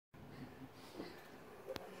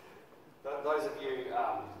those of you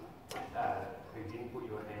who didn't put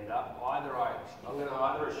your hand up, I'm going to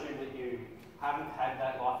either assume that you haven't had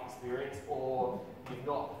that life experience, or you've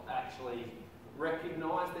not actually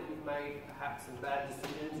recognised that you've made perhaps some bad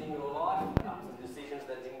decisions in your life, some decisions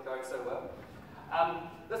that didn't go so well.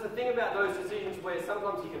 There's the thing about those decisions where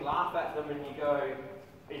sometimes you can laugh at them and you go,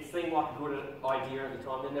 it seemed like a good idea at the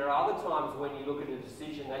time. Then there are other times when you look at a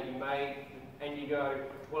decision that you made and you go,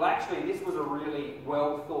 well, actually, this was a really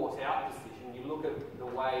well thought out decision. You look at the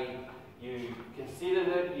way you considered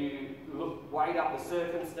it, you weighed up the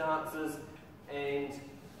circumstances, and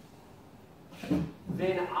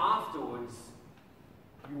then afterwards,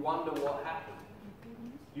 you wonder what happened.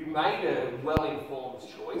 You made a well-informed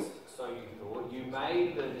choice, so you thought. You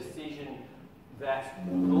made the decision that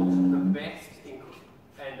looked the best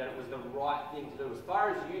and that it was the right thing to do. As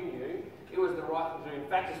far as you knew, it was the right thing to do. In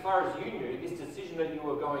fact, as far as you knew, this decision that you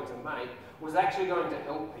were going to make was actually going to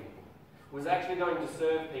help people, was actually going to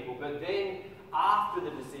serve people. But then, after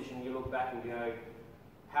the decision, you look back and go,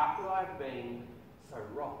 how could I have been so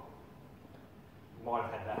wrong? You might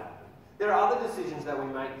have had that happen. There are other decisions that we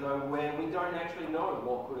make, though, where we don't actually know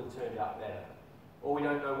what could have turned out better, or we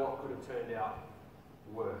don't know what could have turned out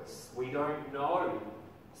worse. We don't know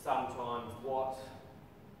sometimes what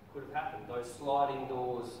could have happened, those sliding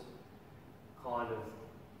doors kind of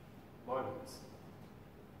moments.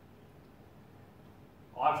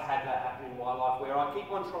 I've had that happen in my life where I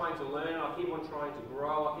keep on trying to learn, I keep on trying to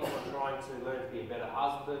grow, I keep on trying to learn to be a better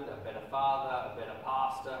husband, a better father, a better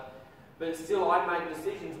pastor. But still I make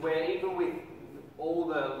decisions where even with all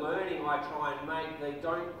the learning I try and make, they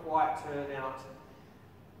don't quite turn out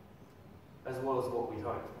as well as what we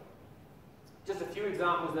hope. Just a few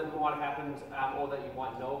examples that might have happened or that you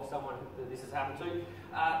might know of someone that this has happened to.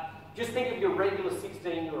 Just think of your regular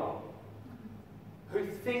 16-year-old who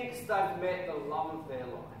thinks they've met the love of their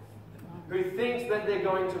life, who thinks that they're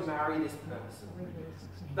going to marry this person.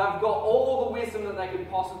 They've got all the wisdom that they could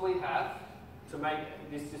possibly have to make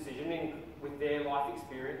this decision with their life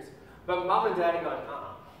experience, but mum and dad are going,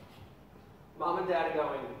 Mum and dad are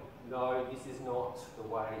going, no, this is not the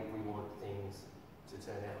way we want things to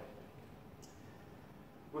turn out.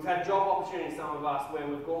 We've had job opportunities, some of us, where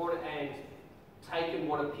we've gone and taken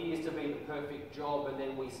what appears to be the perfect job, and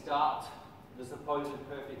then we start the supposed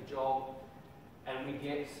perfect job, and we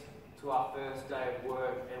get to our first day of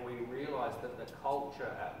work and we realise that the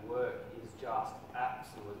culture at work is just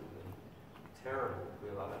absolutely terrible.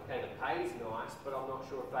 We're like, okay, the pay's nice, but I'm not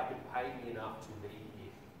sure if they could pay me enough to be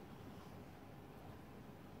here.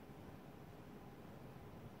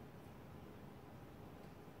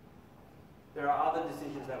 There are other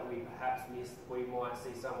decisions that we perhaps miss. We might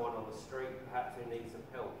see someone on the street, perhaps who needs some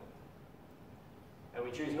help, and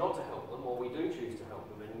we choose not to help them, or we do choose to help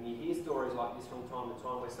them. And you hear stories like this from time to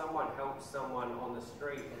time where someone helps someone on the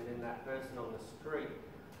street, and then that person on the street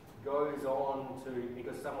goes on to,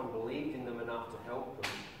 because someone believed in them enough to help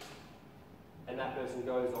them, and that person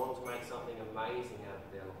goes on to make something amazing out of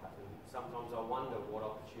their life. And sometimes I wonder what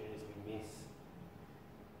opportunities we miss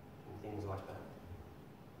and things like that.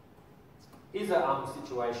 Here's a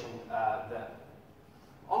situation that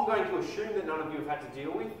I'm going to assume that none of you have had to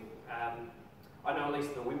deal with. I know at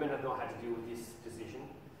least the women have not had to deal with this decision,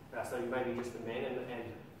 so maybe just the men, and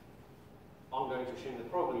I'm going to assume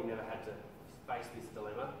that probably you never had to face this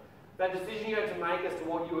dilemma. That decision you had to make as to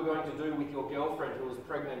what you were going to do with your girlfriend who was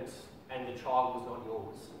pregnant and the child was not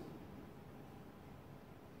yours,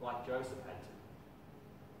 like Joseph had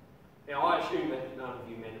to. Now I assume that none of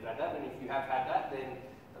you men have had that, and if you have had that, then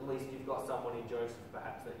at least you've got someone in Joseph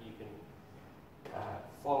perhaps that you can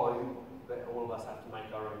follow, but all of us have to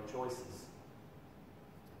make our own choices.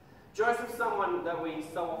 Joseph's someone that we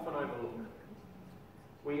so often overlook.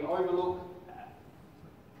 We overlook,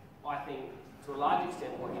 I think, to a large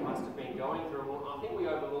extent, what he must have been going through. I think we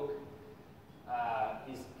overlook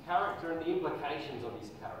his character and the implications of his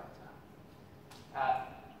character.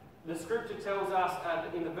 The scripture tells us,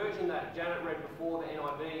 in the version that Janet read before, the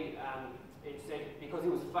NIV, it said, because he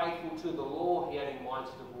was faithful to the law, he had in mind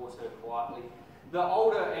to divorce her quietly. The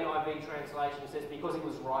older NIV translation says, because he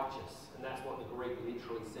was righteous, and that's what the Greek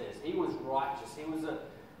literally says. He was righteous. He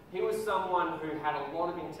was someone who had a lot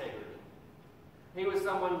of integrity. He was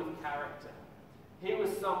someone with character. He was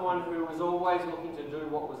someone who was always looking to do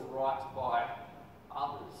what was right by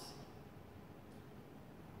others.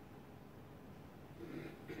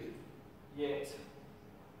 Yet,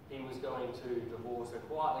 he was going to divorce her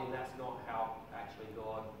quietly, and that's not how actually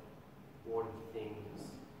God wanted things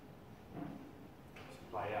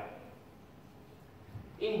to play out.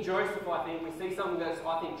 In Joseph, I think, we see something that's,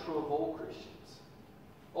 I think, true of all Christians.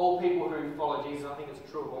 All people who follow Jesus, I think it's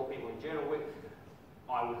true of all people in general,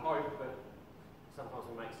 I would hope, but sometimes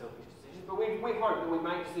we make selfish decisions, but we hope that we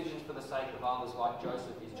make decisions for the sake of others like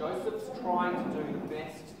Joseph is. Joseph's trying to do the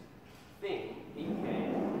best thing he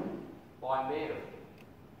can by Mary,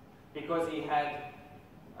 because he had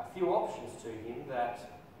a few options to him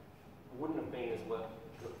that wouldn't have been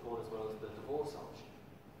gone as well as the divorce option.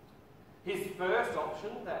 His first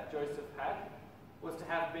option that Joseph had was to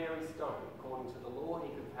have Mary stoned. According to the law, he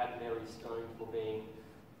could have had Mary stoned for being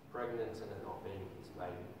pregnant and it not being his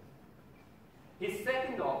baby. His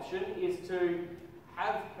second option is to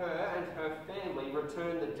have her and her family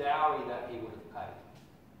return the dowry that he would have paid,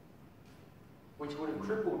 which would have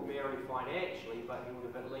crippled Mary financially, but he would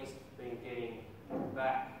have at least been getting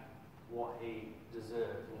back what he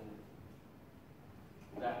deserved.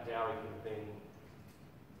 And that dowry could have been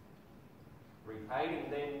repaid,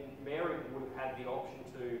 and then Mary would have had the option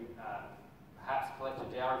to perhaps collect a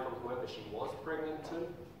dowry from whoever she was pregnant to,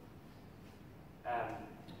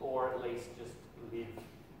 or at least just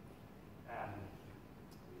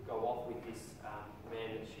go off with this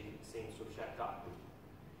man that she seems to have shacked up with.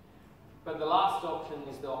 But the last option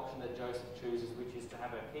is the option that Joseph chooses, which is to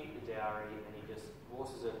have her keep the dowry, and he just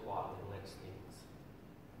divorces her quietly and lets things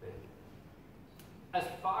be. As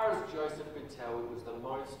far as Joseph could tell, it was the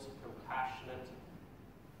most compassionate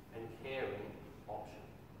and caring option.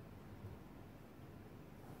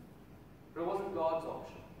 But it wasn't God's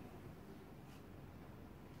option.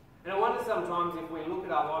 And I wonder sometimes if we look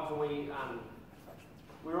at our lives and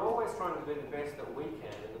we're always trying to do the best that we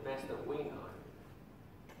can and the best that we know,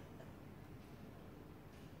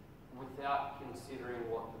 without considering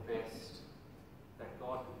what the best that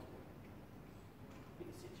God would do in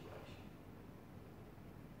the situation.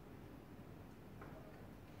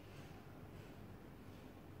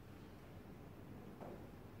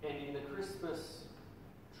 And in the Christmas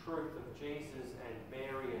truth of Jesus and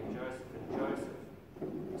Mary and Joseph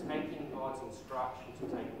taking God's instruction to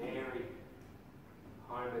take Mary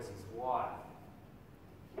home as his wife,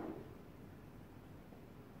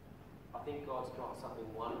 I think God's got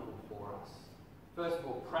something wonderful for us. First of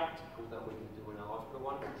all, practical that we can do in our lives, but a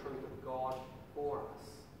wonderful truth of God for us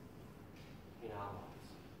in our lives.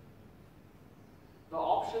 The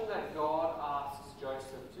option that God asks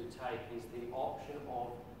Joseph to take is the option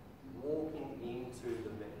of walking into the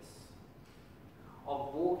mess,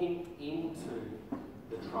 of walking into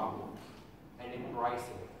the trouble and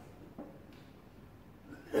embracing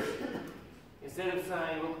it. Instead of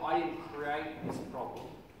saying, look, I didn't create this problem,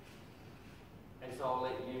 and so I'll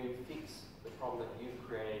let you fix the problem that you've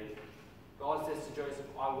created. God says to Joseph,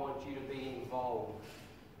 I want you to be involved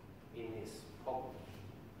in this problem.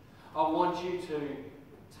 I want you to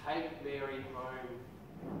take Mary home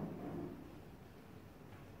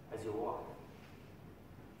as your wife.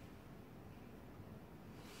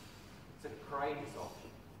 It's a courageous option.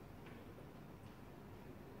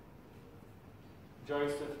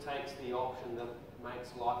 Joseph takes the option that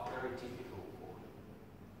makes life very difficult for him.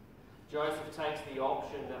 Joseph takes the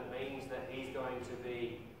option that means that he's going to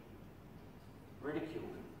be ridiculed,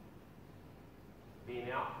 be an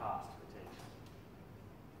outcast potentially.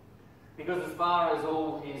 Because as far as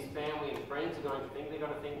all his family and friends are going to think, they're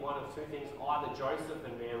going to think one of two things. Either Joseph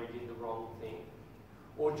and Mary did the wrong thing,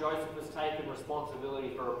 or Joseph has taken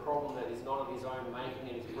responsibility for a problem that is not of his own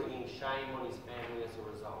making and is bringing shame on his family as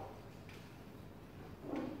a result.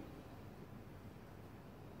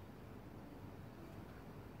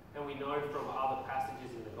 And we know from other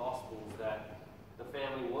passages in the Gospels that the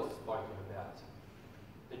family was spoken about.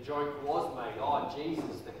 The joke was made, oh,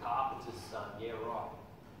 Jesus, the carpenter's son. Yeah, right.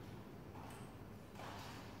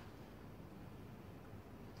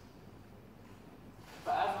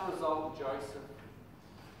 But as a result, Joseph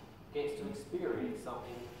gets to experience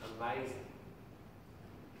something amazing.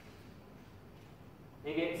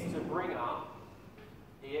 He gets to bring up,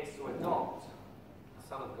 he gets to adopt a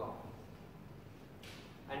son of God,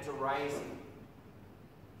 and to raise him,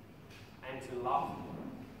 and to love him,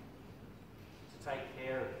 to take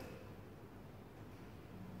care of him.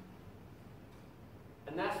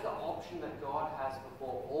 And that's the option that God has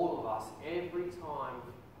before all of us every time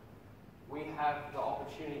we have the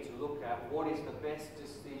opportunity to look at what is the best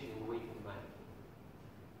decision we can make.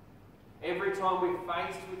 Every time we're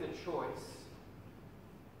faced with a choice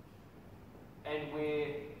and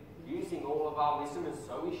we're using all of our wisdom, and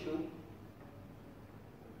so we should,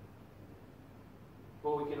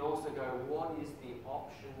 but we can also go, what is the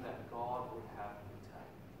option that God would have me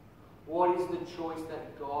take? What is the choice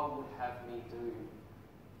that God would have me do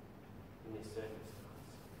in this circumstance?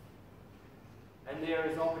 And there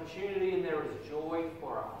is opportunity and there is joy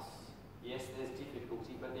for us Yes, there's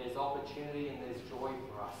difficulty, but there's opportunity and there's joy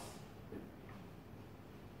for us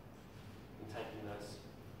in taking those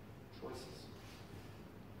choices.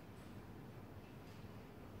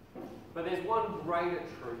 But there's one greater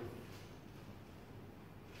truth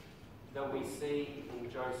that we see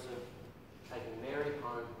in Joseph taking Mary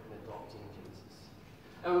home and adopting Jesus.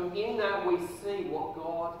 And in that we see what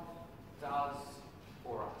God does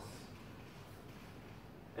for us.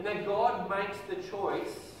 And that God makes the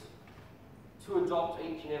choice to adopt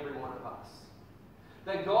each and every one of us.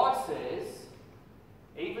 That God says,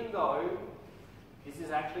 even though this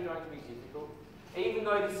is actually going to be difficult, even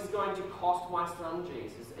though this is going to cost my son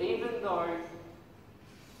Jesus, even though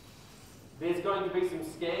there's going to be some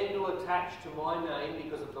scandal attached to my name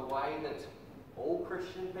because of the way that all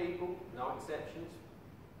Christian people, no exceptions,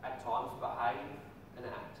 at times behave and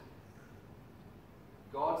act,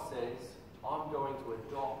 God says, I'm going to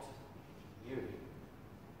adopt you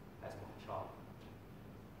as my child.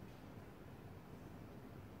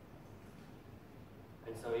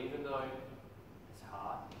 And so even though it's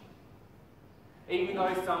hard, even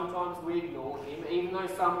though sometimes we ignore him, even though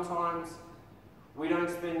sometimes we don't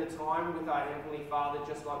spend the time with our Heavenly Father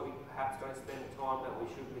just like we perhaps don't spend the time that we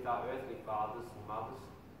should with our earthly fathers and mothers,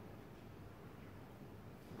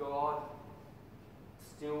 God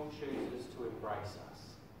still chooses to embrace us,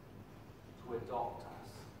 to adopt us,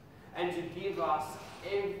 and to give us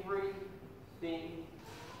everything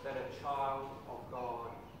that a child of God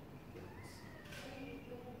gets.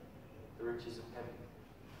 The riches of heaven,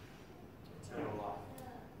 eternal life.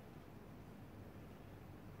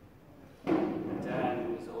 A dad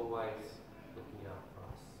who is always looking out for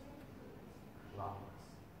us, loving us.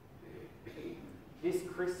 This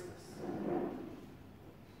Christmas,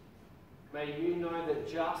 may you know that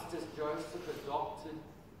just as Joseph adopted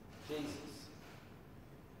Jesus,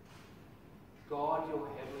 God, your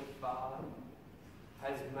Heavenly Father,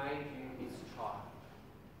 has made you his child.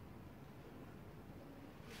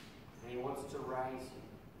 And he wants to raise you,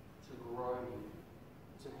 to grow you,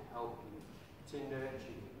 to help you, to nurture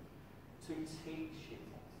you, to teach you,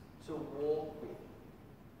 to walk with you,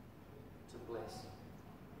 to bless you.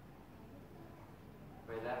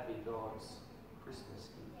 May that be God's Christmas